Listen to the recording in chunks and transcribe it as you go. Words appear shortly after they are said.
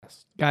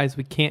podcast. Guys,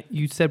 we can't.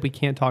 You said we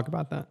can't talk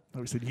about that.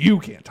 We said you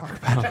can't talk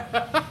about it.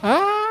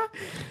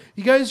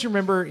 You guys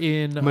remember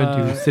in... I'm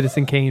going to do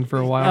Citizen Kane for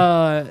a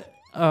while.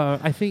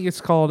 I think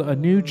it's called A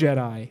New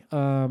Jedi.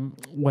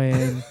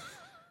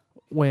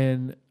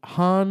 When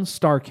Han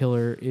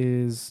Starkiller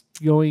is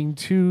going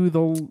to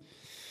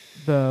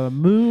the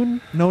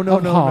moon.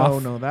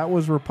 No. That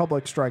was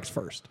Republic Strikes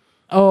First.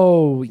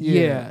 Oh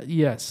yeah,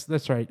 yes,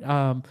 that's right.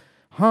 Han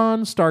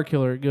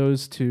Starkiller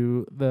goes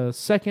to the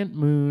second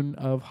moon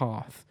of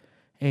Hoth,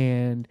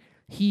 and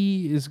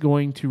he is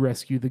going to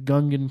rescue the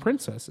Gungan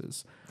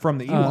princesses From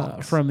the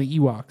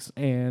Ewoks.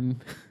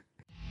 And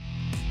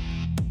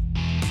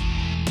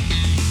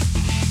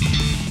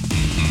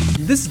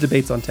This is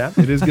Debates on Tap,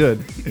 It is good.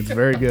 It's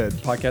very good.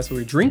 podcast where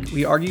we drink,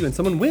 we argue, and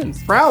someone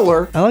wins.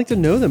 Prowler. I like to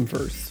know them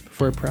first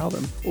before I prowl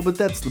them. Well, but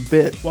that's the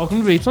bit.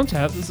 welcome to Vapes on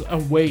Tap. This is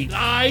wait.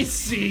 I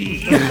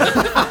see. Whatever.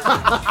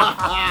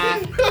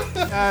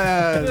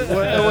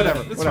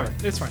 It's Whatever. fine.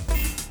 It's fine.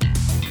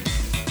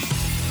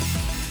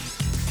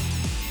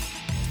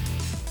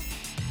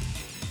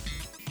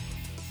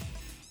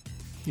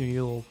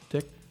 You little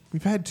dick.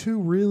 We've had two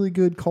really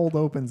good cold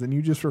opens, and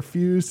you just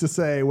refuse to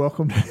say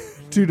welcome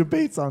to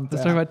Debates on Tap.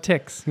 Let's talk about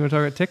ticks. You want to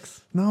talk about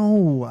ticks?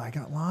 No, I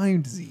got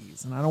Lyme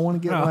disease, and I don't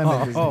want to get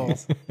Lyme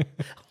disease.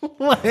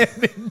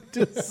 Lyme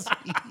disease.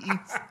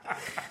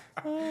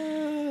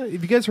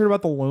 Have you guys heard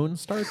about the Lone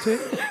Star tick?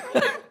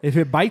 If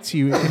it bites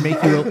you, it can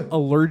make you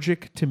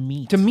allergic to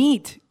meat. To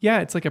meat.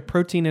 Yeah, it's like a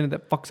protein in it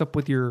that fucks up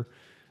with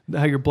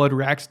how your blood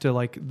reacts to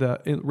like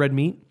the red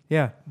meat.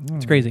 Yeah.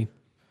 It's crazy.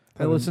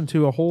 I listened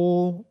to a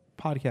whole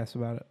podcast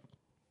about it.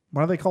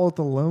 Why do they call it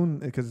the Lone?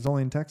 Because it's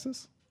only in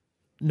Texas?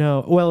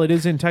 No, well, it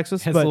is in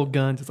Texas, Has but little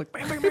guns. It's like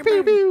bang, bang, bang,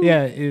 bang.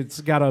 yeah, it's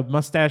got a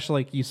mustache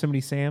like Yosemite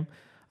Sam.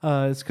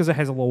 It's because it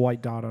has a little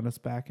white dot on its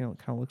back, and it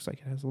kind of looks like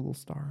it has a little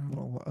star on it.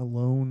 Well,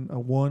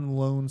 one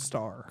lone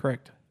star.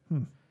 Correct.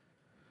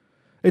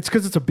 It's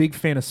because it's a big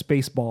fan of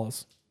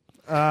Spaceballs.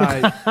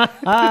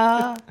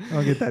 I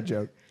don't get that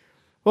joke.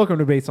 Welcome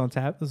to Debates on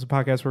Tap. This is a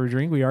podcast where we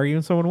drink, we argue,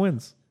 and someone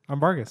wins. I'm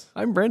Vargas.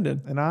 I'm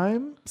Brendan. And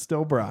I'm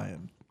still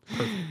Brian.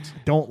 Perfect.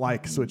 Don't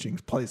like switching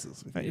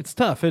places with you. It's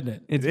tough, isn't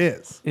it? It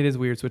is. It is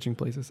weird switching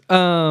places.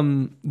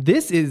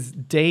 This is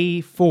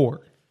day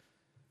 4.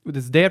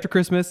 This is day after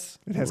Christmas.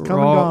 It has We're come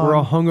and all, gone. We're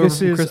all hungover This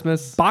from is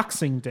Christmas.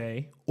 Boxing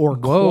Day or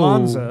Whoa.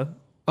 Kwanzaa.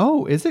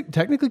 Oh, is it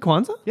technically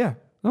Kwanzaa? Yeah.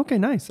 Okay,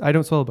 nice. I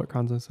don't celebrate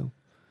Kwanzaa, so.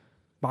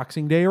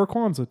 Boxing Day or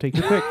Kwanzaa. Take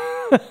your pick.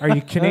 Are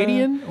you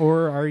Canadian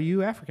or are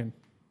you African?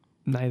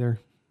 Neither.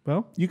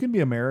 Well, You can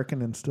be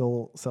American and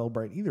still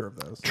celebrate either of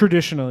those.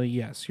 traditionally,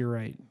 yes, you're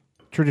right.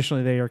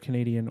 Traditionally, they are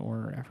Canadian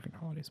or African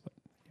holidays, but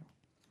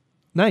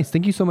Nice.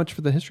 Thank you so much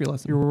for the history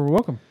lesson. you're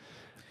welcome.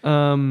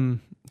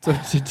 So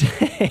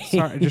today,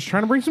 Sorry, just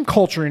trying to bring some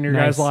culture in your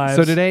guys' lives.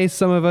 So today,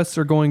 some of us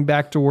are going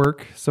back to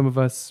work. Some of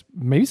us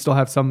maybe still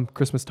have some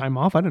Christmas time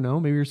off. I don't know.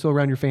 Maybe you're still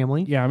around your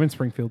family. Yeah, I'm in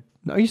Springfield.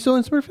 Are you still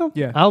in Springfield?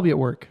 Yeah. I'll be at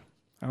work.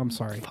 I'm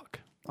sorry. Fuck.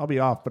 I'll be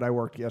off, but I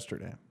worked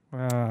yesterday.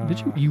 Did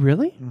you? You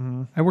really?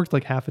 Mm-hmm. I worked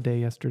like half a day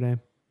yesterday.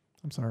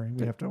 I'm sorry.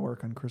 We have to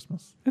work on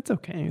Christmas. It's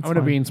okay. I'm going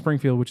to be in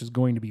Springfield, which is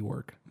going to be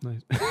work.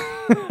 Nice.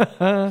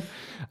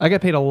 I got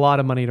paid a lot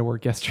of money to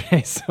work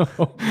yesterday, so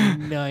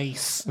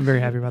Nice. I'm very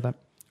happy about that.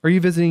 Are you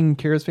visiting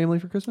Kara's family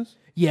for Christmas?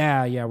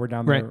 Yeah, we're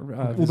down Right.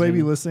 there. Will they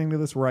be listening to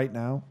this right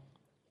now?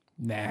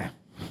 Nah.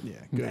 Yeah,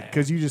 good.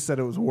 Because you just said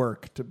it was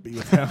work to be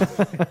with them.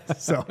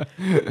 So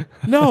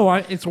No,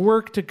 it's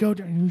work to go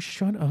down. You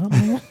shut up,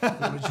 man.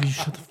 You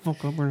shut the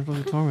fuck up. We're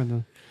supposed to talk about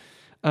this.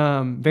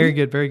 Very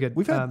good, very good.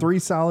 we've had 3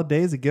 solid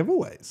days of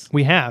giveaways.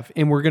 We have,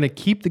 and we're going to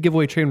keep the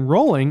giveaway train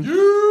rolling.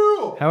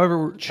 However,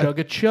 we're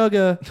Chugga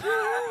chugga.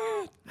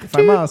 If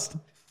I must.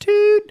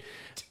 toot.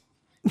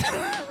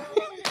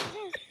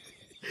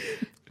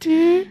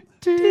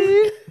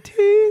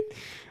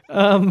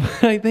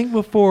 I think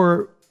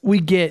before we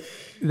get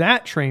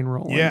that train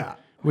rolling, Yeah.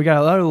 we got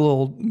a lot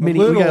of we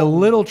got a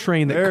little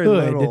train that Very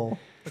could little.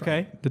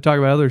 Okay. to talk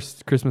about other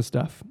Christmas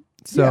stuff.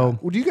 So Yeah.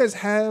 Well, do you guys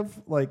have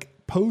right?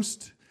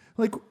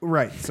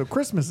 So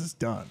Christmas is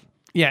done.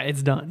 yeah,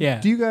 it's done. Yeah.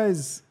 Do you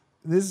guys?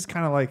 This is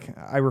kind of like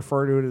I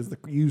refer to it as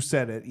you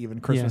said it, even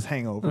Christmas Yeah.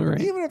 hangover. All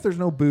right. Even if there's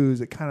no booze,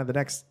 it kind of the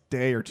next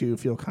day or two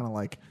feel kind of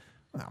like,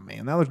 oh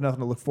man, now there's nothing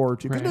to look forward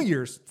to. Because Right. New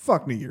Year's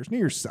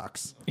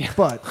sucks.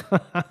 But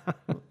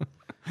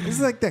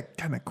it's like that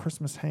kind of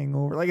Christmas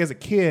hangover. Like as a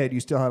kid, you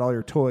still had all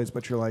your toys,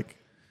 but you're like,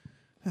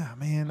 oh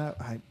man,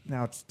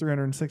 now it's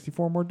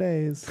 364 more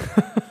days.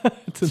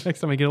 It's the next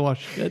time I get a lot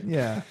of shit.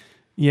 Yeah.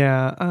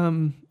 Yeah.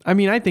 I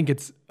mean, I think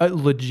it's a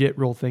legit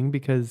real thing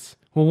because,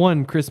 well,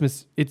 one,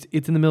 Christmas, it's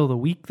in the middle of the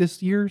week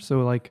this year.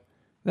 So, like,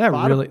 that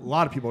A really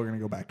lot of people are going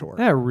to go back to work.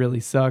 that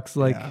really sucks.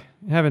 Like, Yeah.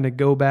 having to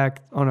go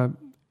back on a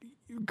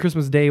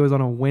Christmas Day was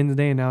on a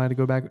Wednesday, and now I had to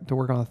go back to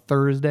work on a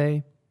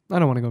Thursday. I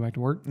don't want to go back to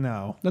work.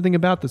 No. Nothing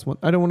about this one.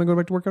 I don't want to go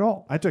back to work at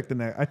all. I took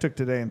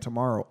today and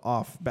tomorrow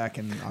off back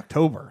in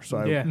October, so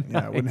I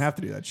wouldn't have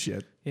to do that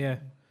shit. Yeah.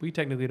 We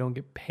technically don't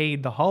get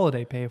paid the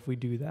holiday pay if we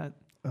do that.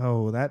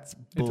 Oh, that's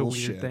It's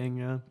bullshit. a weird thing.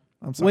 Yeah.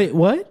 I'm sorry. Wait,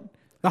 what?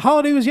 The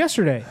holiday was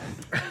yesterday.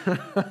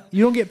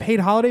 You don't get paid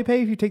holiday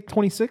pay if you take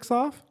 26th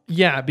off?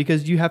 Yeah,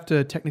 because you have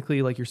to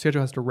technically, like, your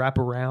schedule has to wrap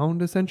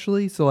around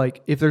essentially. So,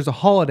 like, if there's a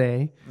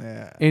holiday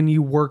and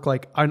you work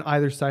like on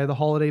either side of the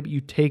holiday, but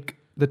you take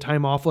the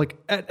time off like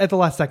at the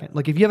last second.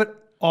 Like, if you have it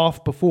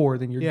off before,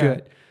 then you're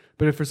good.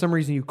 But if for some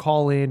reason you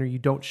call in or you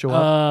don't show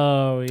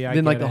up,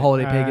 then like the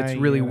holiday pay gets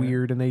really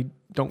weird and they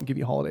don't give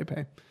you holiday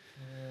pay.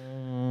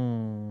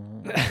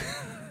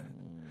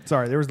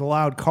 Sorry, there was a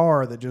loud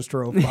car that just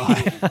drove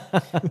by.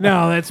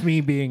 No, that's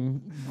me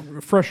being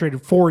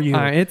frustrated for you.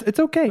 It's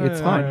okay. It's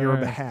fine. On your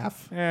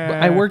behalf. But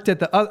I worked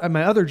at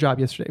my other job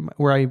yesterday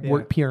where I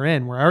work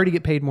PRN, where I already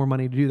get paid more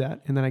money to do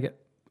that, and then I get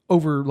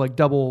over like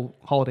double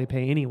holiday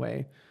pay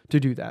anyway to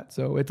do that.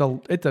 So it's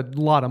a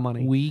lot of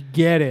money. We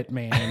get it,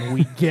 man.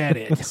 We get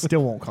it.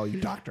 Still won't call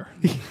you doctor.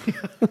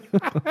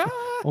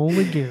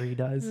 Only Gary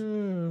does.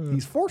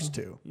 He's forced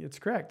to. It's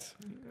correct.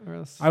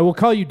 I will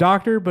call you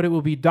doctor, but it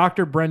will be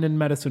Dr. Brendan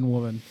Medicine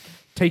Woman.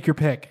 Take your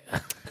pick.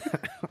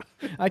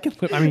 I can.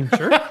 I mean,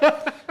 sure.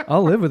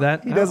 I'll live with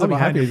that. He does I'll it be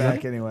behind happy your with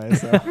back anyway.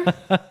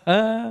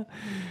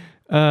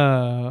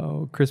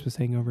 So, Christmas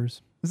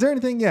hangovers. is there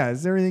anything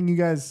you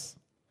guys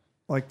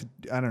like to,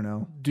 I don't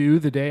know, Do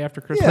the day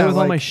after Christmas. Play with all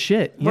like- my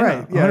shit. Yeah,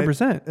 right? Yeah,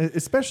 100%.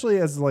 especially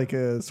as like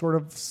a sort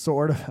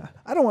of.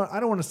 I don't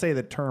want to say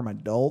the term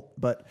adult,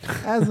 but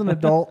as an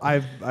adult,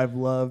 I've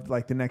loved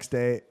like the next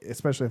day,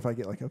 especially if I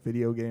get like a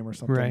video game or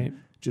something. Right.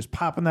 Just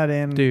popping that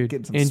in, Dude,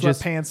 getting some and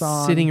just sweatpants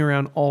on, sitting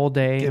around all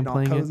day getting and all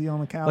playing cozy it. on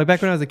the couch. Like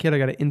back when I was a kid, I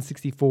got an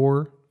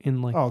N64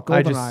 and like Oh,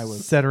 I just GoldenEye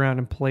was- sat around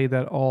and played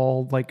that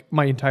all like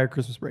my entire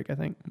Christmas break. I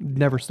think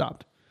never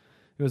stopped.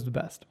 It was the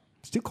best.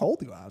 It's too cold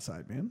to go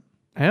outside, man.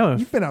 I know.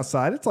 You've been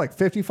outside. It's like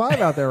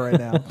 55 out there right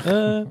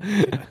now.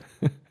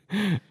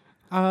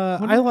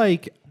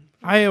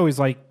 I always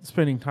like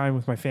spending time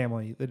with my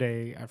family the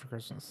day after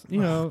Christmas.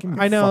 You know, give me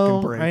a I know,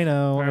 fucking break. I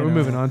know. All right, I we're know.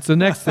 moving on. So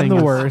next thing, the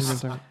is-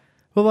 worst.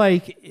 But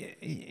like,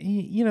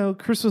 you know,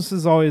 Christmas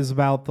is always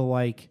about the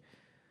like.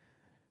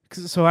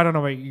 So I don't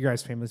know about you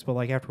guys' families, but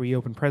like after we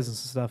open presents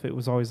and stuff, it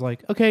was always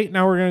like, okay,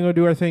 now we're gonna go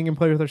do our thing and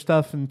play with our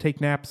stuff and take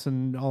naps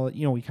and all.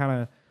 You know, we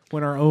kind of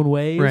went our own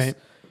ways. Right.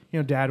 You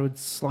know, Dad would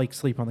like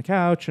sleep on the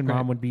couch, and Right.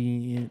 Mom would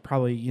be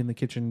probably in the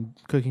kitchen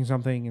cooking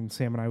something, and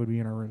Sam and I would be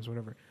in our rooms,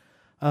 whatever.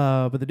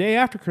 But the day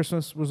after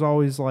Christmas was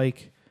always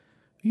like,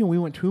 you know, we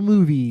went to a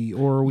movie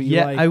or we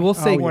Yeah, like, I will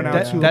say went out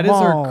that to a that is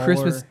mall our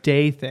Christmas or-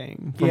 Day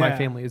thing for my Yeah,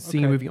 family is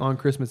seeing a okay. movie on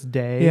Christmas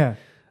Day. Yeah,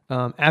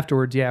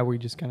 Afterwards, we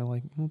just kind of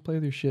like we'll play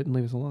with your shit and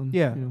leave us alone.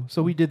 yeah. You know,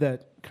 So we did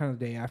that kind of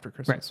day after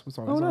Christmas. Right. Was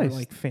always Oh, our, nice.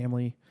 like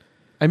family.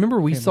 I remember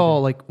we Family saw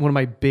Day. like one of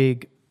my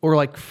big or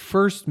like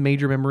first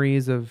major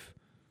memories of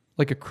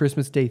like a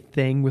Christmas Day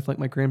thing with like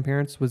my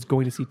grandparents was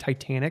going to see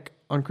Titanic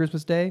on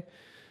Christmas Day.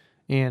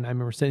 And I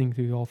remember sitting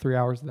through all 3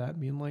 hours of that and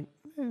being like,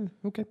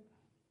 okay.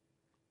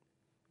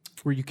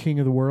 Were you king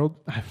of the world?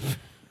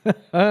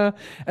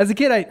 As a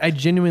kid, I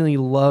genuinely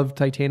loved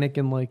Titanic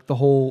and like the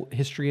whole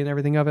history and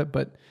everything of it.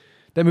 But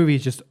that movie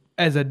is just,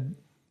 as a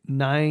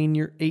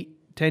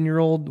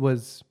 10-year-old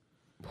was,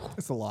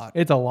 It's a lot.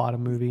 it's a lot of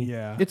movie.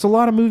 Yeah. It's a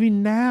lot of movie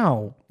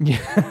now.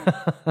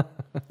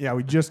 Yeah,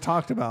 we just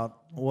talked about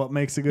what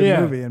makes a good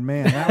Yeah. movie, and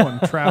man, that one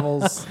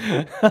travels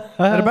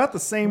at about the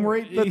same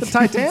rate that the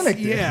Titanic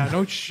did. Yeah,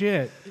 no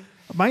shit.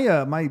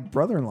 My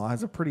brother-in-law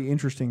has a pretty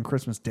interesting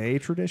Christmas Day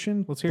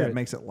tradition Let's hear that it.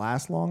 makes it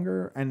last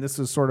longer, and this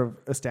was sort of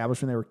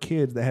established when they were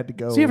kids. They had to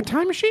go. So you have a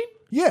time machine?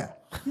 Yeah.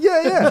 You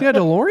got a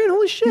DeLorean?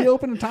 Holy He shit.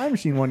 opened a time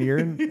machine one year,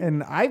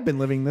 and I've been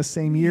living this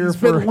same year He's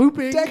for been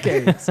looping.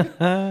 decades.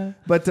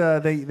 But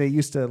they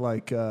used to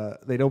like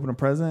they'd open a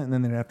present and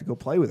then they'd have to go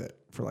play with it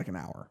for like an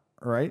hour,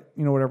 right?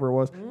 You know, whatever it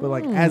was. But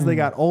like as they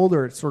got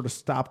older, it sort of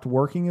stopped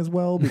working as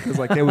well because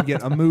like they would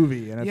get a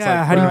movie and it's Yeah,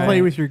 like how do you right.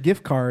 play with your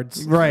gift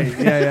cards? Right.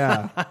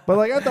 Yeah. But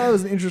like I thought it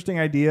was an interesting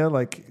idea,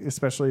 like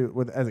especially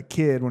with as a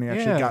kid when you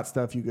actually Yeah. got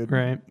stuff you could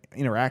Right.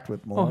 interact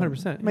with more.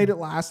 100%, Made it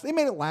last. They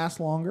made it last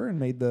longer and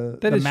made the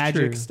That is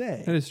magic true.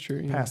 stay. That is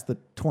true. Yeah. Past the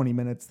 20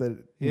 minutes that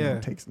it Yeah.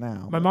 takes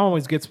now. My mom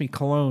always gets me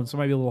cologne, so it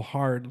might be a little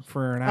hard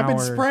for an hour. I've been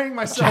spraying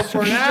myself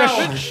for an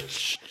hour.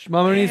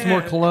 Mama needs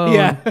more cologne.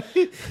 Yeah,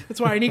 that's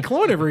why I need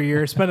cologne every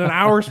year. Spend an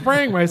hour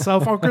spraying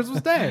myself on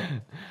Christmas Day.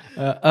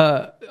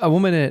 A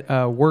woman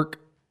at work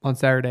on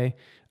Saturday,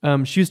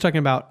 she was talking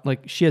about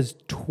like she has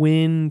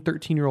twin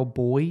 13-year-old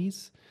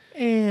boys.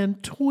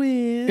 And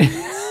twins.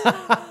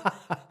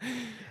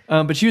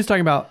 But she was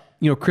talking about,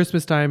 you know,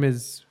 Christmas time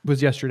was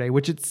yesterday,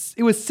 which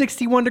it was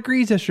 61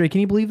 degrees yesterday.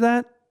 Can you believe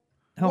that?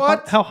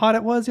 What? How hot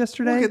it was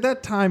yesterday? Look at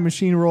that time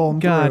machine rolling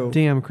God through.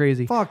 damn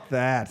crazy. Fuck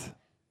that.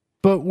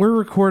 But we're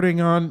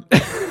recording on.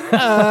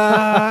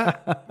 I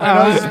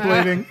was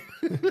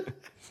bleeding.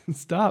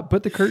 Stop.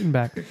 Put the curtain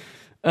back.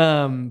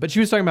 But she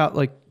was talking about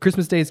like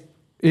Christmas days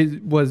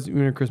was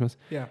Christmas.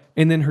 Yeah.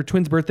 And then her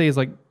twin's birthday is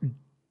like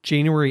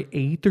January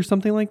 8th or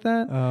something like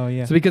that. Oh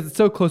yeah. So because it's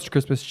so close to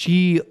Christmas,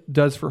 she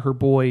does for her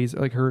boys,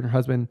 like her and her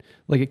husband,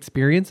 like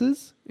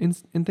experiences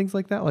and things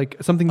like that. Like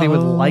something they would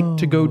like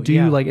to go do,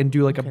 yeah. like and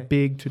do like Okay. a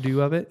big to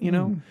do of it, you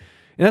know?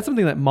 And that's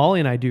something that Molly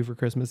and I do for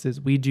Christmas is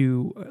we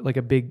do like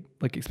a big,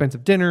 like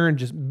expensive dinner and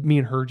just me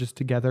and her just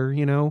together,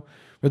 you know,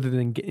 rather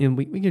than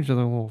we give each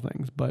other little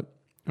things. But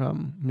I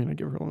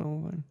give her a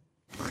little thing.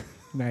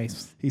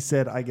 Nice. He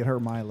said, "I get her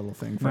my little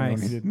thing." For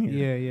anyone who didn't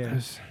hear. Yeah.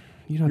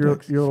 You don't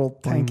Your little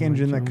tank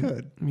engine that joke.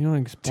 could. You don't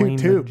explain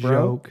Toot, the bro.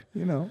 joke.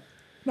 You know.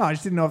 No, I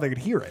just didn't know if they could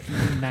hear it.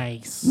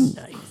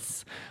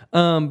 Nice.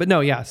 But no,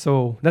 yeah.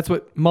 So that's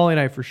what Molly and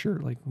I for sure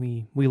like.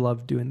 We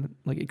love doing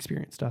like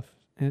experience stuff.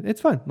 And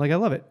it's fun. Like I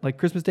love it. Like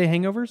Christmas Day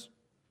hangovers.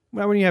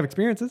 Well, when you have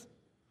experiences.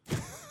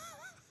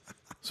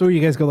 So you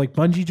guys go like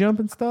bungee jump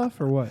and stuff,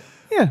 or what?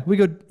 Yeah, we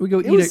go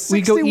eat.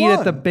 We go eat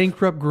at the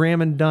bankrupt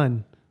Graham and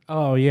Dunn.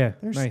 Oh yeah,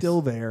 They're nice.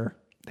 still there.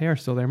 They are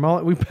still there.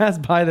 Molly, we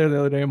passed by there the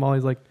other day, and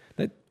Molly's like,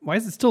 "Why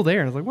is it still there?"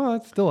 And I was like, "Well,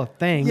 it's still a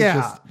thing."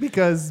 Yeah,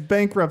 because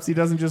bankruptcy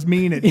doesn't just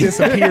mean it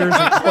disappears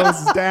and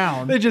closes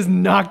down. They just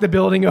knock the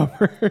building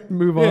over and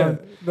move on.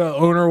 The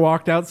owner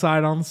walked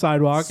outside on the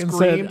sidewalk and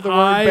Screamed said, the word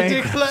 "I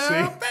bankruptcy."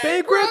 declare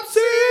Bankruptcy.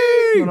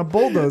 When a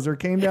bulldozer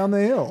came down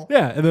the hill.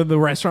 Yeah, and then the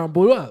restaurant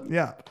blew up.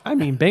 Yeah. I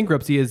mean,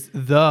 bankruptcy is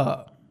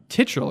the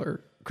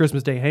titular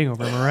Christmas Day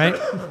hangover, am I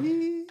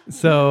right?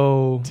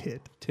 So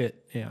Tit.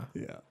 Yeah.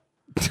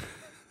 Yeah.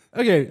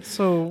 Okay,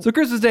 so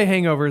Christmas Day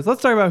hangovers.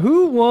 Let's talk about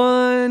who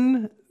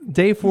won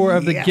day 4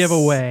 of the Yes.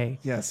 giveaway.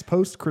 Yes,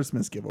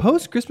 post-Christmas giveaway.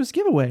 Post-Christmas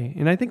giveaway.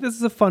 And I think this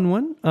is a fun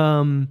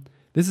one.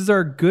 This is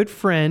our good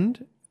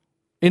friend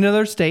in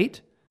another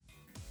state.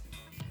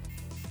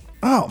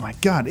 Oh my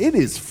God, it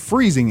is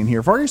freezing in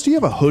here. Vargas, do you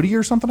have a hoodie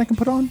or something I can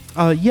put on?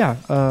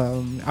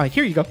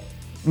 here you go.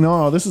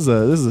 No, this is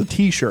a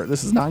t-shirt.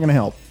 This is not going to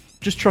help.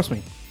 Just trust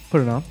me.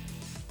 Put it on.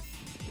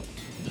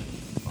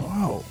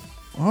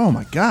 Oh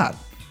my God.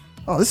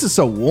 Oh, this is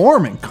so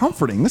warm and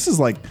comforting. This is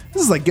like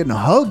getting a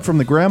hug from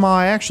the grandma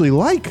I actually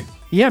like.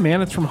 Yeah,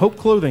 man, it's from Hope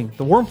Clothing.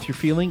 The warmth you're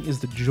feeling is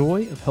the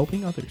joy of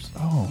helping others.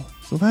 Oh,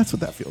 so that's what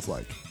that feels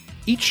like.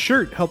 Each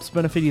shirt helps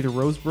benefit either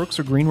Rosebrooks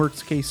or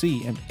Greenworks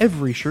KC, and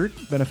every shirt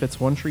benefits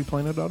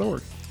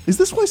OneTreePlanet.org. Is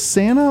this why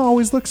Santa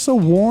always looks so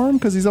warm?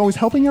 Because he's always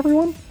helping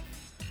everyone?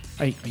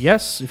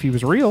 Yes, if he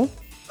was real.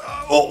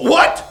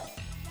 What?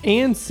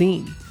 And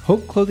scene.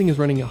 Hope Clothing is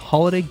running a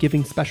holiday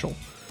giving special.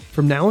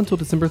 From now until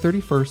December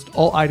 31st,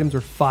 all items are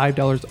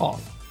 $5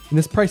 off. And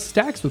this price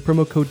stacks with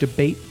promo code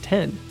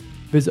DEBATE10.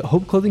 Visit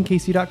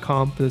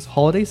hopeclothingkc.com for this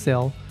holiday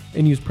sale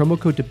and use promo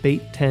code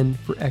DEBATE10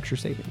 for extra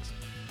savings.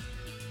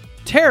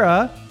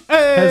 Tara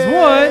has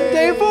won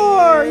day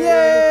 4.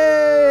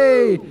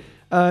 Yay!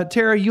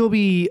 Tara, you'll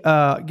be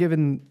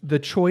given the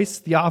choice,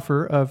 the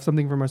offer of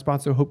something from our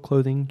sponsor, Hope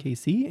Clothing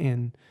KC,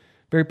 and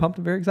very pumped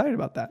and very excited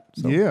about that.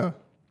 So, Yeah.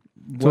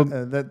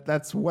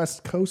 That's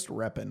West Coast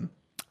repping.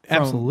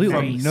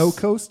 absolutely. From no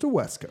coast to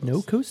West Coast.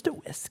 No coast to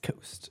West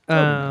Coast.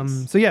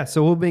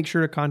 So we'll make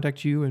sure to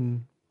contact you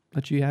and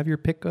let you have your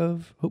pick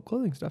of Hope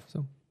Clothing stuff.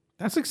 So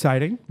That's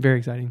exciting. very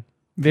exciting.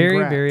 Very,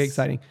 Congrats. very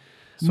exciting.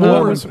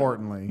 More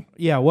importantly,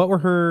 Yeah, what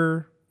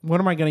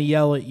am I going to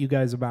yell at you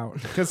guys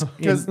about? because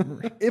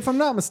if I'm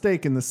not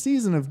mistaken, the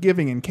season of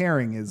giving and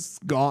caring is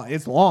gone.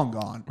 It's long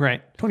gone.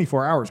 Right.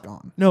 24 hours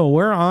gone. No,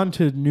 we're on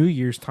to New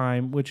Year's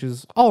time, which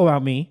is all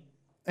about me.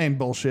 And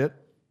bullshit.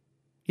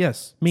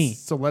 Yes, me.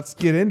 So let's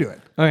get into it.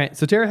 All right.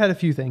 So Tara had a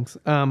few things.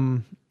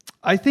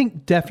 I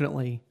think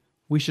definitely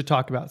we should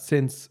talk about,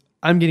 since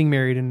I'm getting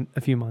married in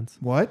a few months.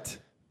 What?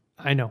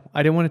 I know.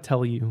 I didn't want to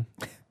tell you.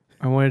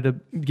 I wanted to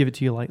give it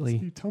to you lightly.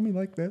 You tell me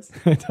like this?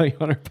 I tell you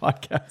on our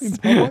podcast.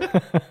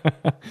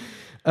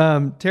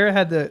 Tara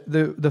had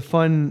the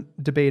fun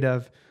debate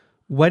of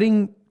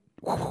wedding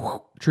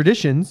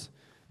traditions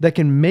that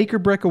can make or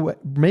break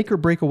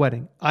a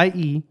wedding,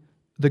 i.e.,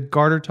 the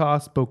garter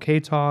toss, bouquet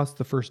toss,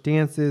 the first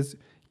dances,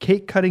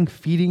 cake cutting,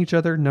 feeding each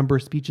other, number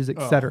of speeches,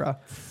 etc.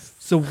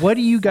 So, what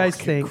do you guys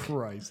think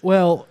Christ.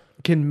 Well,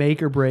 can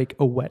make or break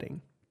a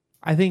wedding?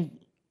 I think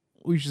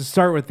we should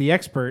start with the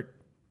expert.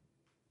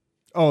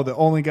 Oh, the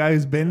only guy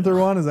who's been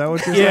through one? Is that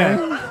what you're saying?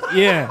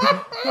 Yeah.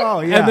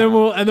 Oh, yeah. And then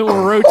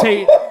we'll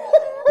rotate.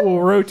 We'll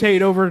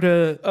rotate over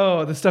to.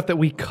 Oh, the stuff that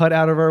we cut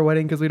out of our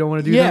wedding because we don't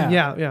want to do Yeah.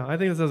 them? Yeah. I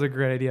think this is a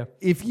great idea.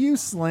 If you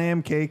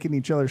slam cake in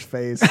each other's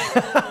face,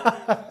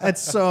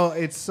 it's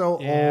so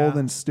Yeah. old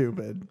and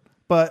stupid.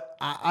 But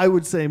I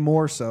would say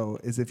more so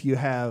is if you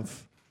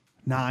have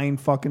 9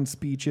 fucking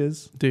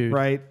speeches, Dude.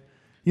 right?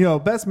 You know,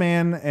 best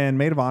man and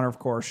maid of honor, of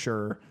course,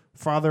 sure.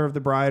 Father of the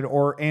bride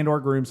or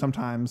groom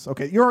sometimes.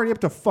 Okay, you're already up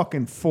to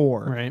fucking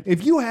 4. Right.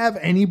 If you have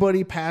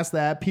anybody past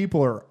that,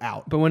 people are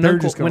out. But when They're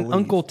just gonna leave.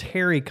 Uncle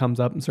Terry comes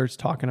up and starts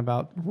talking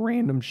about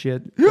random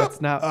shit,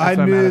 that's not. I That's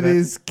why I'm out knew of it.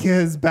 these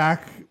kids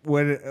back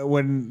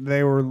when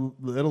they were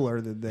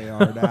littler than they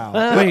are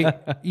now. Wait,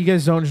 you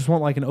guys don't just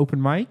want like an open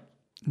mic?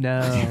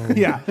 No.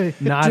 Yeah,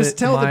 Not just at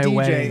tell the my DJ,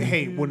 wedding.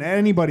 hey, when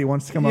anybody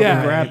wants to come up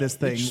and grab this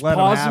thing, Just let them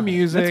pause the have it.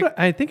 music. That's what,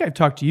 I think I've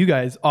talked to you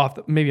guys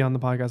maybe on the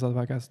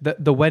podcast,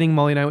 the wedding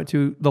Molly and I went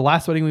to, the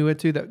last wedding we went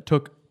to that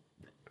took,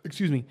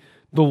 the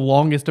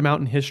longest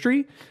amount in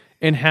history,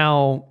 and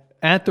how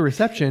at the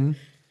reception,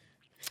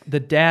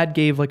 the dad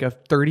gave like a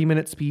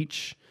 30-minute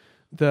speech.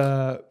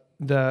 The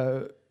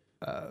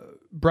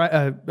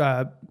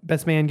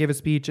best man gave a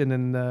speech, and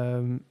then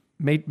the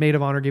maid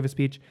of honor gave a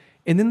speech,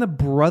 and then the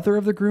brother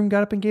of the groom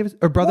got up and gave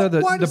or brother of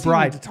the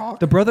bride.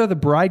 The brother of the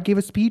bride gave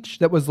a speech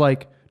that was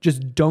like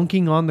just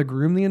dunking on the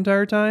groom the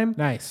entire time.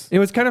 Nice. It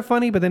was kind of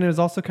funny, but then it was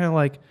also kind of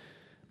like,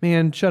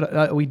 man, shut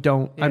up. We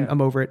don't. Yeah.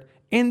 I'm over it.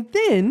 And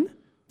then.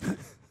 And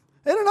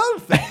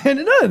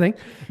another thing.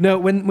 No,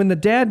 when the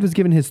dad was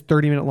giving his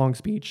 30-minute long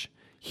speech,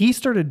 he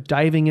started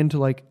diving into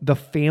like the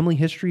family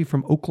history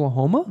from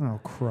Oklahoma. Oh,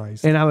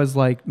 Christ. And I was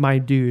like, my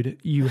dude,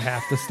 you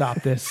have to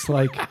stop this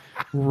like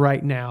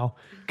right now.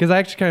 Because I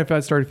actually kind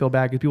of started to feel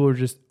bad because people were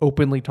just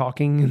openly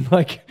talking and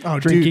like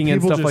drinking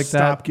and stuff like that.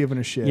 Stop giving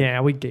a shit. Yeah,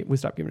 we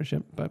stopped giving a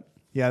shit. But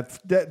yeah,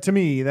 to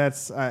me,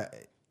 that's I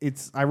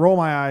roll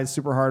my eyes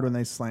super hard when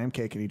they slam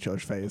cake in each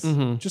other's face.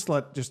 Mm-hmm.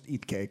 Just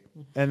eat the cake,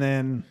 and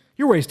then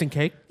you're wasting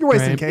cake.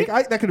 Cake.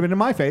 That could have been in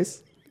my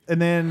face. And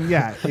then,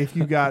 yeah, if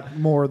you got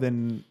more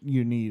than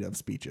you need of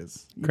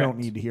speeches, you don't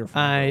need to hear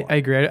from them. I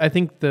agree. I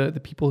think the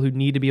people who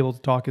need to be able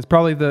to talk is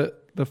probably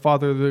the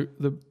father of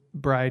the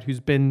bride who's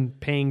been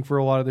paying for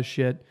a lot of the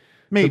shit.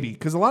 Maybe,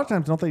 because a lot of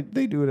times don't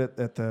they do it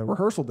at the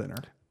rehearsal dinner.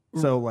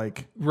 So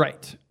like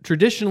right.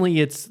 Traditionally,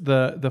 it's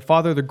the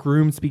father of the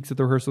groom speaks at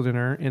the rehearsal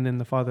dinner, and then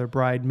the father of the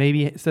bride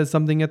maybe says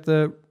something at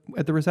the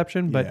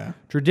reception.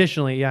 But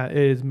traditionally, it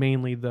is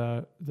mainly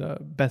the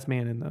best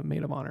man and the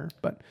maid of honor.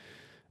 But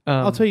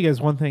I'll tell you guys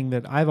one thing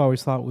that I've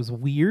always thought was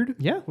weird.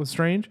 Yeah, was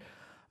strange.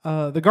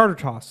 The garter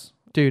toss.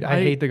 Dude,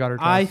 I hate the garter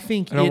toss. I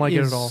think I don't like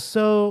it at all.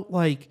 So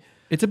like.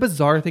 It's a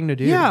bizarre thing to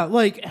do. Yeah,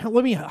 like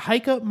let me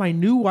hike up my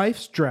new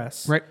wife's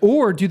dress. Right.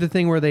 Or do the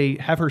thing where they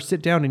have her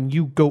sit down and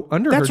you go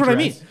under her dress. That's what I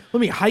mean.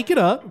 Let me hike it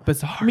up.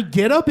 Bizarre. Let me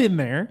get up in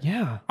there.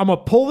 Yeah. I'm going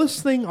to pull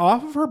this thing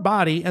off of her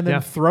body and then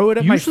throw it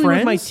at my friends. Usually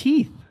with my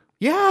teeth.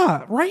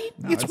 Yeah, right?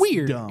 No, it's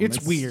weird. Dumb.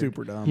 It's weird.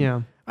 Super dumb.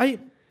 Yeah.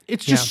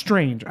 It's just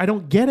strange. I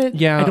don't get it.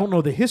 Yeah. I don't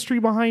know the history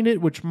behind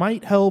it, which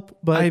might help,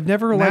 but I've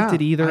never liked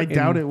it either. I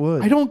doubt it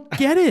would. I don't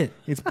get it.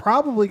 It's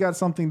probably got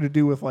something to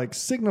do with like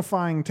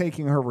signifying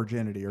taking her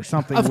virginity or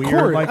something of weird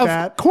course, like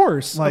that. Of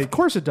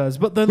course it does.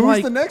 But then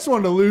who's the next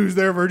one to lose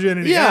their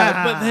virginity?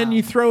 Yeah, but then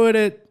you throw it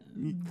at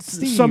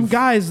some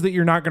guys that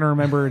you're not going to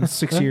remember in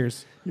 6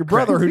 years. Your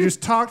brother who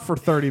just talked for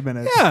 30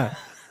 minutes. Yeah.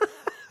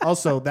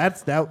 Also,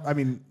 I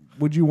mean,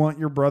 would you want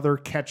your brother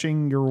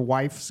catching your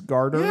wife's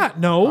garter? Yeah,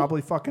 no.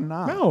 Probably fucking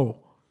not. No.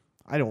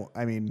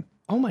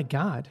 Oh my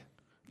God.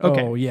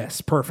 Okay. Oh,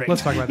 yes. Perfect.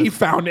 Let's talk about this. He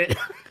found it.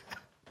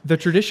 The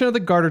tradition of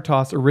the garter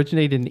toss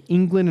originated in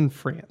England and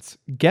France.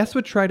 Guests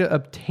would try to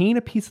obtain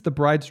a piece of the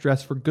bride's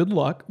dress for good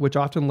luck, which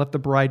often left the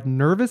bride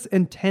nervous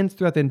and tense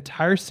throughout the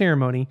entire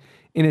ceremony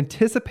in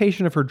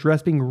anticipation of her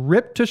dress being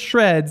ripped to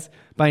shreds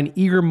by an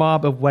eager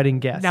mob of wedding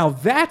guests. Now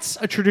that's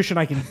a tradition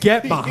I can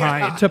get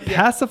behind. To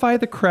pacify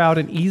the crowd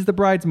and ease the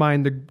bride's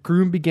mind, the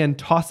groom began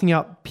tossing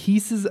out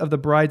pieces of the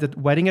bride's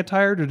wedding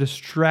attire to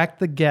distract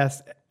the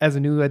guests as the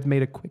newlyweds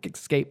made a quick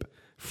escape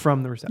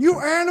from the reception. You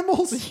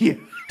animals!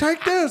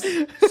 Take this!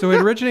 So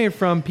it originated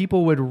from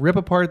people would rip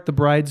apart the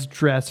bride's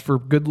dress for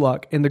good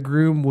luck, and the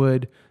groom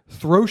would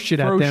throw shit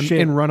at them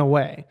and run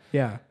away.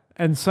 Yeah.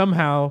 And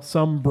somehow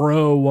some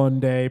bro one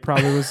day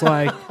probably was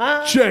like,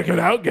 check it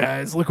out,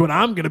 guys. Look what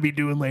I'm going to be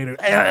doing later.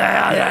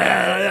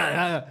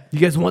 You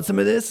guys want some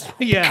of this?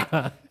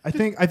 Yeah. I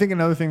think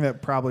another thing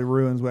that probably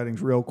ruins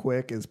weddings real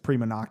quick is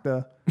prima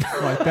nocta.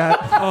 Like that.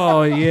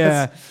 Oh,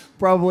 yeah. That's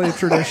probably a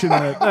tradition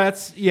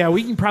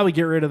we can probably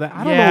get rid of that.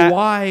 I don't know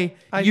why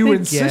you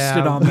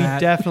insisted on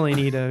that. We definitely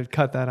need to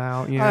cut that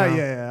out. You know?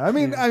 Yeah. I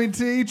mean,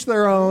 to each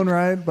their own,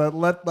 right? But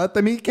let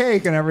them eat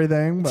cake and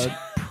everything. But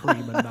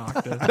prima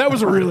nocta. That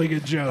was a really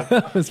good joke.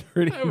 That was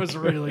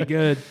really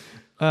good.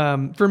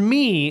 For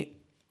me,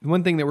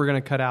 one thing that we're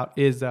going to cut out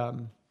is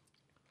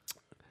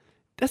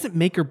doesn't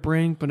make or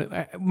break,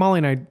 but Molly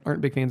and I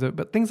aren't big fans of it,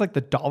 but things like the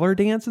dollar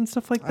dance and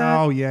stuff like that.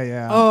 Oh,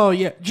 yeah. Oh,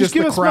 yeah. Just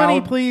give us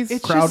money, please.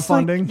 It's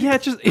crowdfunding.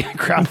 It's just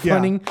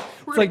crowdfunding. Yeah.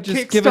 It's like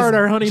just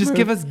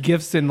give us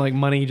gifts and like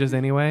money just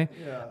anyway.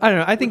 Yeah. I don't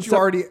know. I think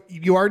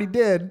you already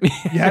did.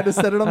 You had to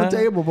set it on the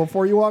table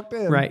before you walked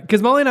in. Right.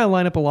 Because Molly and I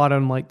line up a lot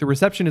on like the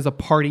reception is a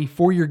party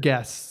for your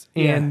guests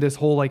and this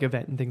whole like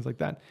event and things like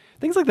that.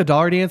 Things like the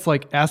dollar dance,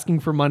 like asking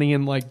for money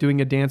and like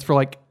doing a dance for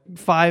like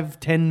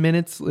 5-10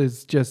 minutes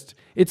is just,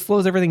 it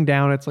slows everything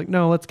down. It's like,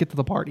 no, let's get to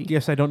the party.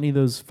 Yes, I don't need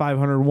those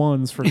 500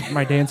 ones for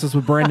my dances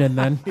with Brendan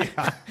then. You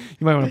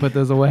might want to put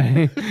those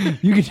away.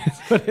 You can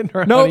just put it in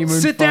our honeymoon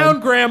sit fund. down,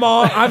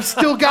 Grandma. I've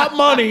still got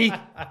money.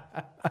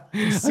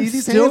 See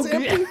these hands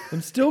empty?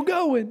 I'm still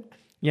going.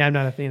 Yeah, I'm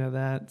not a fan of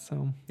that.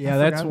 So yeah,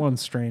 that's one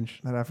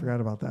strange. I forgot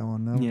about that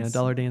one.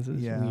 Dollar dance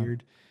is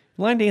weird.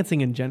 Line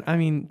dancing in general, I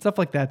mean, stuff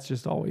like that's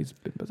just always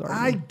been bizarre.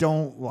 I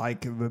don't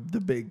like the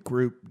big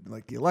group,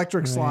 like the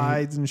electric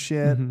slides and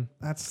shit.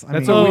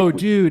 Mm-hmm.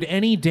 Dude,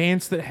 any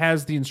dance that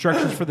has the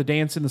instructions for the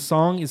dance in the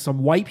song is some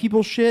white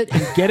people shit,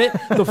 and get it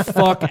the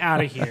fuck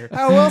out of here.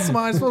 How else am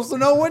I supposed to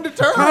know when to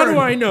turn? How do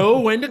I know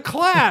when to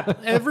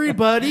clap?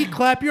 Everybody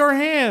clap your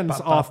hands.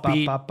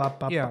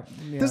 Offbeat. Yeah.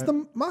 Does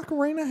the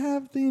Macarena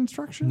have the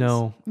instructions?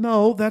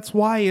 No, that's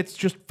why it's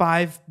just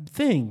 5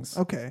 things.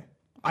 Okay.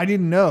 I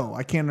didn't know.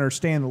 I can't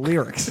understand the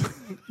lyrics.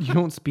 You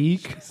don't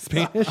speak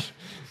Spanish?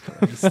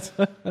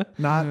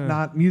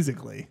 Not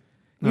musically.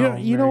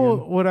 You know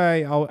what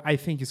I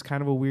think is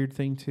kind of a weird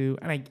thing too,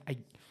 and I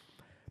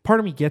part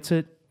of me gets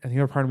it, and the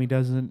other part of me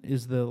doesn't.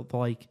 Is the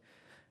like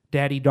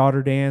daddy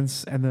daughter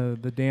dance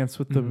and the dance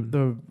with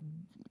the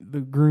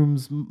groom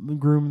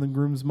and the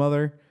groom's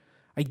mother.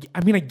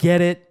 I mean I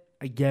get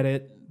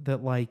it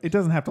that like It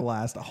doesn't have to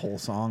last a whole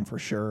song for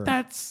sure.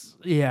 that's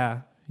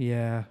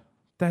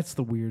that's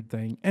the weird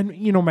thing. And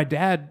my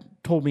dad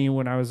told me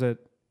when I was at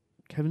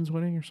Kevin's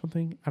wedding or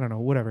something, I don't know,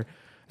 whatever. I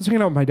was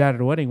hanging out with my dad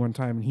at a wedding one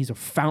time, and he's a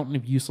fountain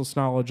of useless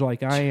knowledge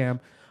like I am.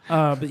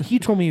 But he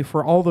told me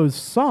for all those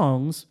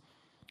songs,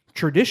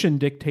 tradition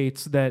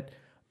dictates that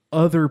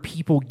other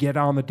people get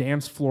on the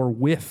dance floor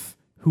with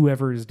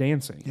whoever is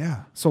dancing.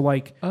 Yeah. So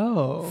like,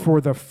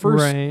 for the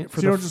first, Right.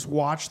 for So you don't just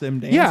watch them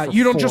dance. yeah, for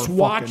you don't 4 just fucking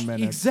watch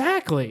minutes.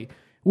 exactly,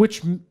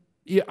 which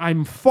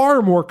I'm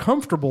far more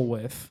comfortable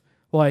with.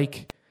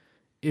 Like,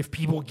 if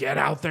people get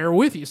out there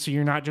with you, so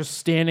you're not just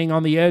standing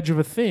on the edge of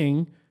a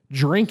thing,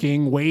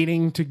 drinking,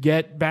 waiting to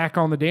get back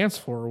on the dance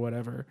floor or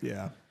whatever.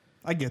 Yeah,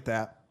 I get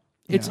that.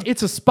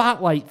 It's a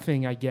spotlight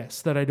thing, I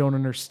guess, that I don't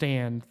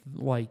understand.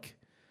 Like,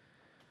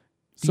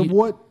 So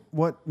what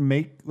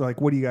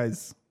do you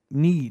guys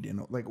need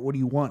and like what do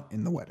you want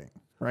in the wedding?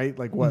 Right?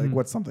 Like what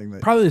what's something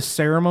that probably the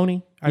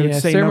ceremony. I would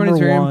say ceremony is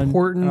number very one,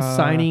 important.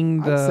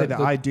 Signing I'd say the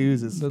I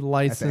do's is the at the end.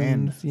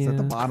 license, It's at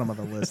the yeah. bottom of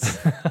the list.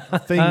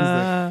 Things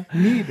that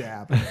need to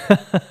happen.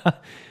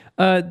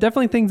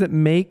 definitely things that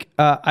make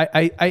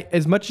I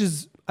as much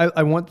as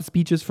I want the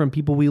speeches from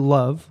people we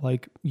love,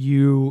 like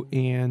you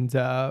and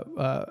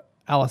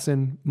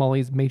Allison,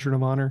 Molly's matron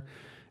of honor,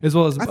 as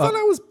well as I thought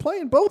I was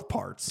playing both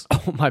parts.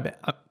 oh my bad.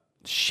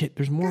 Shit,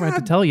 there's more I have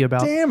to tell you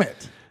about. Damn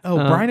it. Oh,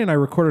 Brian and I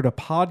recorded a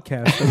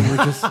podcast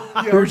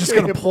that we were just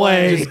going to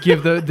play. Just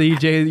give the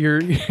DJ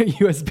your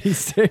USB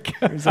stick.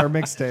 Here's our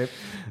mixtape.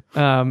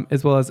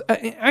 As well as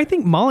I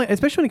think Molly,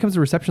 especially when it comes to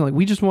reception, like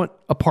we just want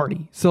a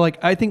party. So like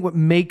I think what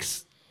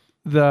makes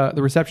the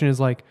reception is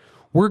like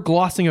we're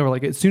glossing over,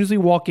 like as soon as we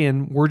walk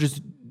in, we're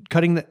just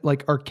cutting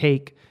like our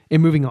cake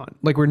and moving on.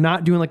 Like we're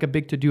not doing like a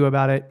big to do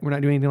about it. We're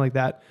not doing anything like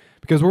that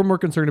because we're more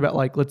concerned about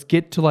like let's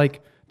get to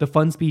like the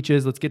fun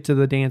speeches, let's get to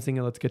the dancing,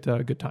 and let's get to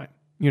a good time.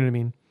 You know what I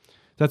mean?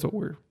 That's what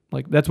we're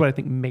like. That's what I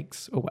think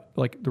makes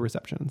like the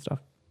reception and stuff.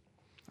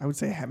 I would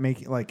say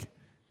make it like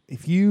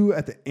if you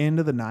at the end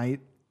of the night,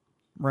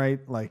 right?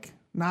 Like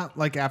not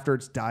like after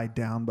it's died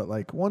down, but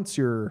like once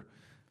you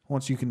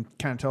can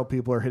kind of tell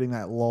people are hitting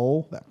that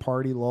lull, that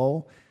party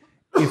lull.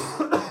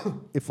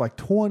 If like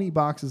 20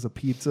 boxes of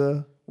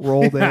pizza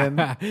rolled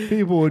in,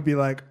 people would be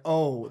like,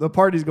 "Oh, the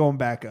party's going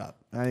back up."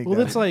 I think Well,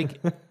 that's like,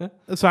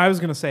 so I was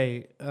going to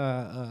say,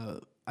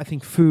 I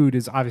think food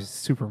is obviously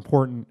super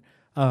important.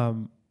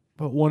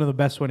 But one of the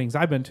best weddings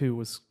I've been to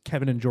was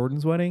Kevin and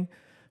Jordan's wedding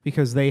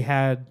because they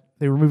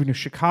were moving to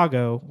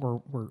Chicago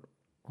or were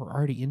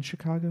already in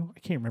Chicago. I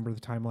can't remember the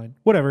timeline.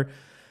 Whatever.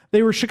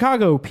 They were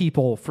Chicago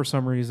people for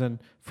some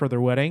reason for their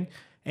wedding.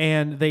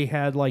 And they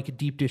had like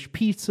deep dish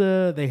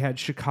pizza. They had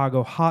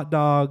Chicago hot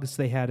dogs.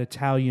 They had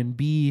Italian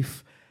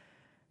beef.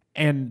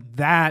 And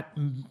that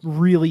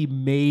really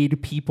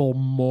made people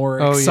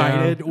more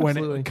excited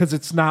because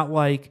it's not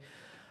like,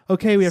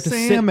 okay, we have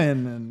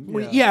salmon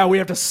to sit, we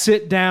have to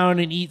sit down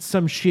and eat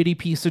some shitty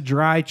piece of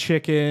dry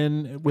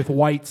chicken with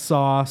white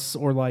sauce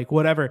or like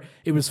whatever.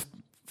 It was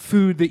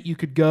food that you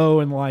could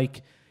go and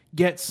like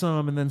get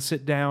some and then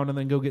sit down and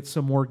then go get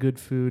some more good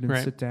food and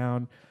sit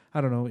down.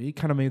 I don't know. It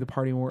kind of made the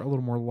party a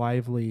little more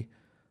lively.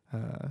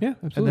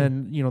 Absolutely. And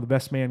then, the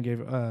best man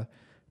gave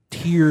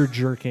tear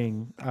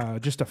jerking,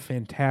 just a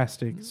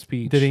fantastic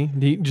speech. Did he?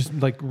 Did he just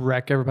like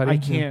wreck everybody? I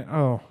can't.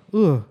 Oh,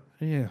 ugh,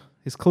 yeah.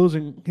 His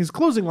closing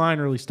line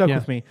really stuck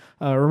with me.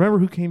 Remember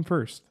who came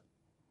first?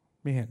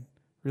 Man,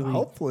 really.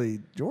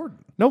 Hopefully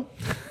Jordan. Nope.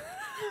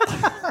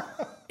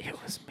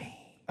 It was me.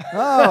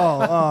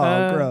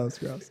 Oh, gross.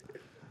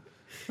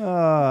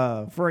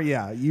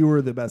 You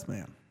were the best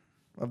man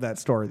of that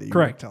story that you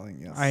were telling.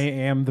 Yes, I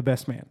am the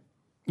best man.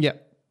 Yeah.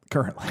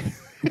 Currently.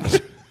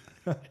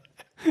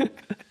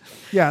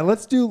 Yeah,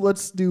 let's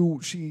do.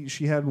 She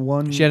had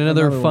one. She had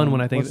another fun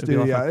one. I think it'd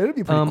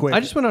be pretty quick. I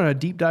just went on a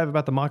deep dive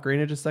about the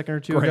Macarena just a second or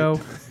two ago.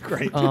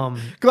 Great.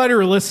 Glad you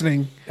were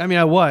listening I mean,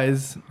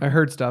 I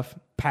heard stuff.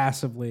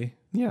 passively.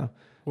 Yeah.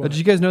 Did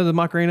you guys know the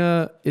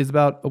Macarena is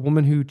about a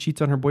woman who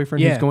cheats on her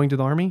boyfriend who's going to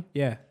the army?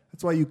 Yeah.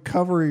 That's why you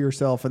cover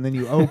yourself and then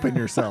you open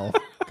yourself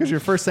because you're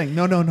first saying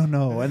no,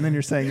 and then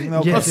you're saying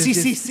no. Yes.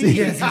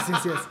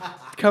 Yes.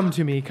 Come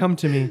to me.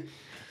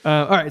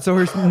 All right. So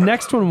her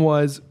next one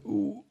was,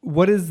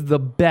 what is the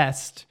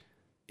best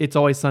It's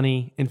Always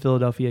Sunny in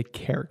Philadelphia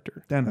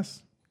character?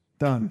 Dennis.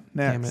 Done.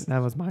 Next. Damn it.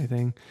 That was my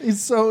thing.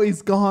 He's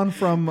gone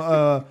from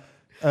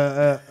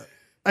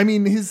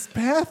his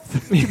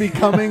path to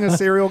becoming a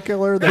serial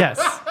killer. Yes.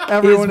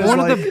 Everyone is is one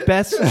like, of the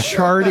best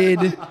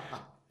charted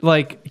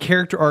like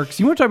character arcs.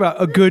 You want to talk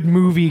about a good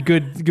movie,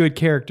 good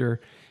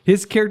character.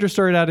 His character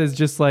started out as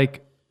just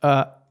like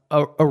a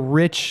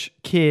rich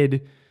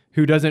kid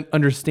who doesn't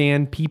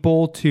understand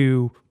people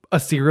to a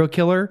serial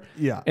killer.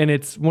 Yeah. And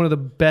it's one of the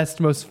best,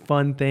 most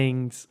fun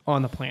things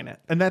on the planet.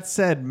 And that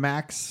said,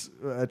 Max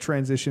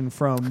transition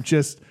from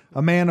just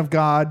a man of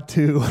God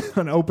to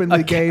an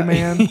openly gay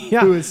man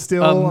who is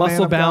still a a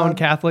muscle-bound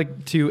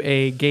Catholic to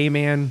a gay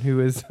man who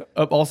is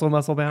also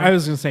muscle-bound. I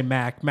was going to say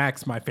Mac.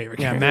 Mac's my favorite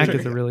Yeah, character. Mac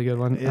is a really good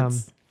one.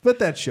 But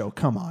that show,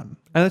 come on.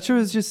 And that show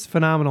is just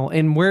phenomenal.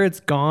 And where it's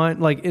gone,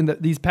 like in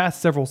these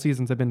past several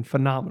seasons have been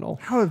phenomenal.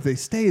 How have they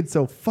stayed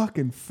so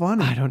fucking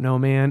funny? I don't know,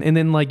 man. And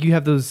then like you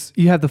have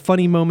the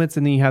funny moments,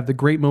 and then you have the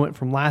great moment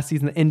from last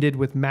season that ended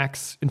with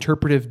Mac's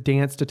interpretive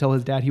dance to tell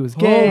his dad he was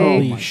gay.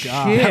 Holy my shit.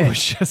 God. That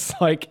was just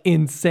like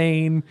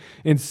insane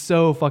and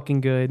so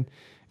fucking good.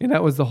 And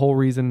that was the whole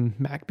reason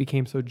Mac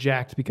became so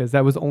jacked, because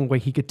that was the only way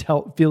he could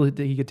feel that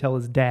he could tell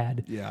his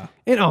dad. Yeah.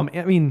 And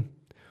I mean,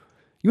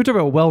 you would talk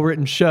about a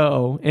well-written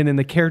show, and then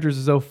the characters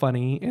are so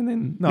funny, and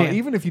then No,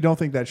 even if you don't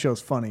think that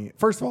show's funny,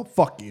 first of all,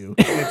 fuck you.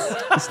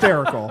 It's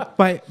hysterical.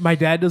 My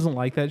dad doesn't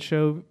like that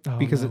show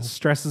because it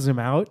stresses him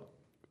out,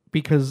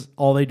 because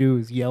all they do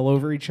is yell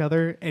over each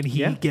other, and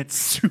he gets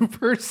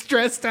super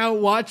stressed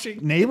out watching.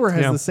 Neighbor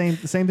has the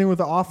same thing with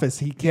The Office.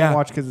 He can't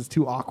watch because it's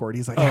too awkward.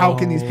 He's like, how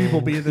can these people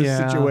be in this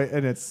situation?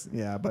 And it's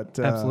but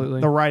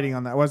Absolutely. the writing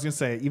on that. I was gonna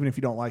say, even if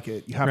you don't like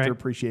it, you have to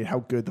appreciate how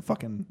good the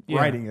fucking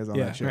writing is on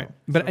that show. Right.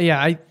 But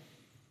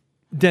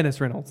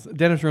Dennis Reynolds.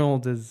 Dennis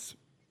Reynolds is,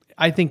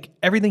 I think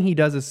everything he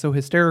does is so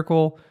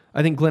hysterical.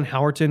 I think Glenn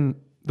Howerton,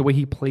 the way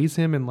he plays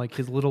him and like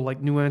his little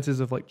like nuances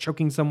of like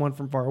choking someone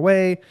from far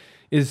away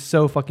is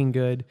so fucking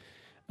good.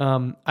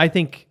 I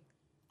think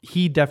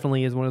he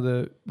definitely is one of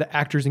the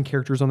actors and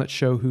characters on that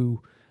show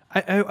who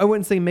I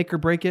wouldn't say make or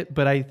break it,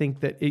 but I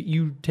think that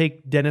you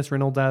take Dennis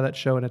Reynolds out of that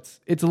show and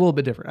it's a little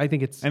bit different. I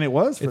think it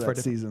was for it's that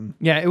season.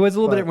 Yeah, it was a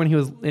little bit different when he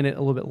was in it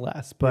a little bit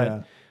less, but.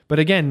 Yeah. But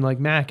again, like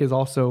Mac is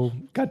also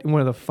got one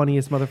of the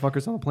funniest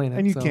motherfuckers on the planet.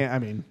 And you can't, I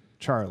mean,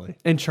 Charlie.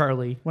 And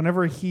Charlie.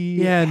 Whenever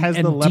he and has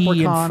the Dee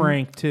leprechaun. and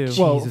Frank too.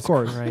 Well, Jesus of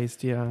course.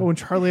 Christ, yeah. But when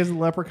Charlie has the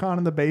leprechaun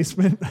in the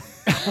basement.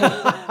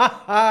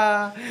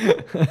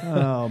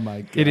 Oh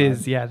my God. It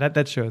is, yeah.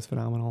 That show is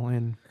phenomenal.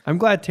 And I'm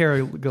glad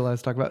Tara let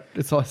us talk about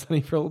It's Always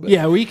Sunny for a little bit.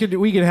 Yeah, we could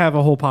have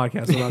a whole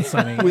podcast about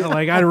Sunny.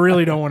 Like, I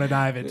really don't want to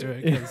dive into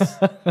it. 'Cause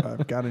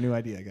I've got a new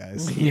idea,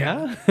 guys.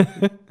 Yeah.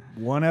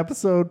 One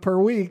episode per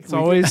week. it's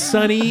always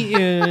sunny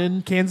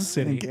in Kansas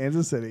City. In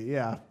Kansas City,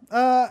 yeah.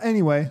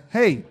 Anyway,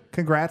 hey,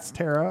 congrats,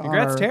 Tara.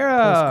 Congrats, Our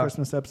Tara.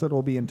 Post-Christmas episode,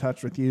 we'll be in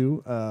touch with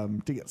you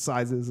to get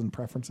sizes and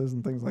preferences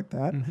and things like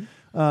that.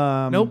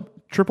 Nope,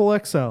 triple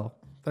XL.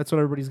 That's what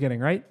everybody's getting,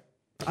 right?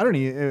 I don't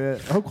even.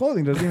 Ho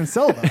Clothing doesn't even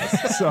sell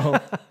those, so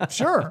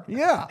sure,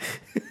 yeah.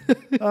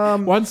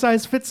 One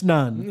size fits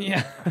none.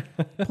 Yeah.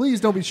 Please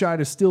don't be shy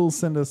to still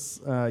send us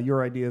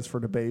your ideas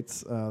for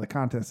debates. The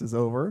contest is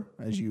over,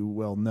 as you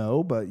well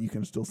know, but you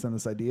can still send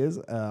us ideas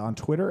on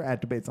Twitter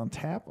at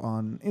DebatesOnTap,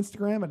 on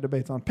Instagram at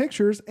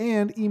DebatesOnPictures,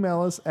 and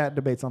email us at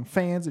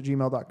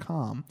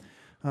debatesonfans@gmail.com.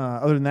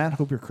 Other than that,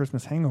 hope your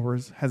Christmas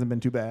hangovers hasn't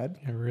been too bad.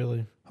 Yeah,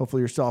 really.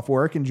 Hopefully you're still off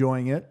work,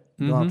 enjoying it.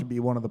 You don't have to be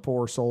one of the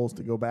poor souls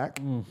to go back,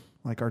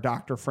 like our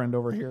doctor friend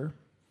over here.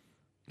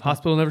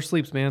 Hospital never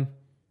sleeps, man.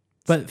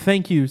 But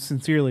thank you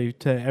sincerely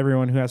to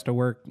everyone who has to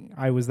work.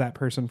 I was that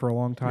person for a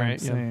long time. Right,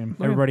 yeah. Same.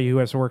 Everybody who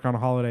has to work on a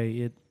holiday,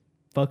 it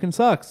fucking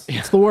sucks.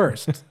 It's the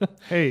worst.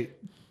 Hey,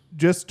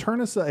 just turn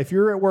us up. If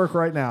you're at work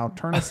right now,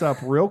 turn us up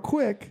real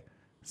quick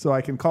so I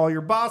can call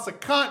your boss a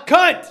cunt.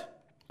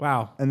 Cut!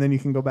 Wow. And then you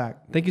can go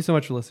back. Thank you so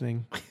much for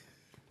listening.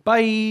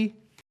 Bye.